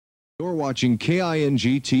You're watching KING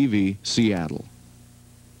TV, Seattle.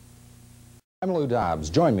 I'm Lou Dobbs.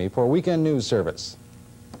 Join me for a weekend news service.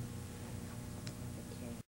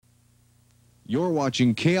 You're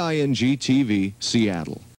watching KING TV,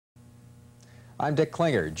 Seattle. I'm Dick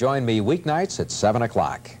Klinger. Join me weeknights at 7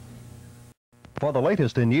 o'clock. For the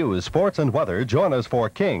latest in news, sports, and weather, join us for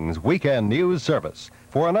King's Weekend News Service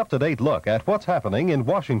for an up-to-date look at what's happening in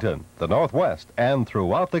Washington, the Northwest, and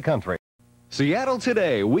throughout the country. Seattle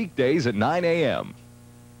Today, weekdays at 9 a.m.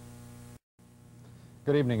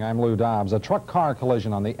 Good evening. I'm Lou Dobbs. A truck-car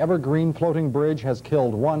collision on the Evergreen Floating Bridge has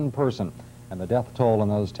killed one person, and the death toll in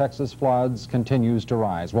those Texas floods continues to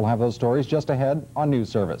rise. We'll have those stories just ahead on News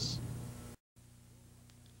Service.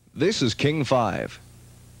 This is King 5.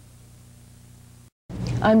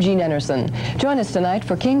 I'm Jean Anderson. Join us tonight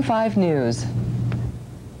for King 5 News.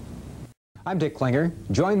 I'm Dick Klinger.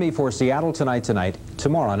 Join me for Seattle Tonight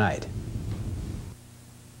tomorrow night.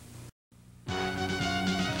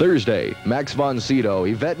 Thursday, Max von Sydow,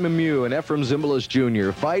 Yvette Mimieux, and Ephraim Zimbalist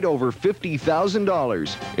Jr. fight over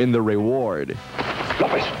 $50,000 in the reward.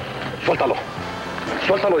 López, suéltalo.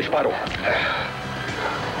 Suéltalo, disparo.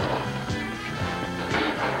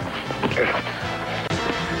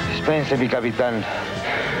 Dispense, mi capitán.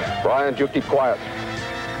 Bryant, you keep quiet.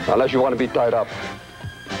 Unless you want to be tied up.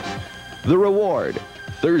 The reward,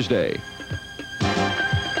 Thursday.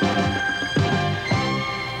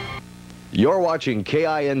 You're watching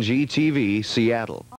KING TV, Seattle.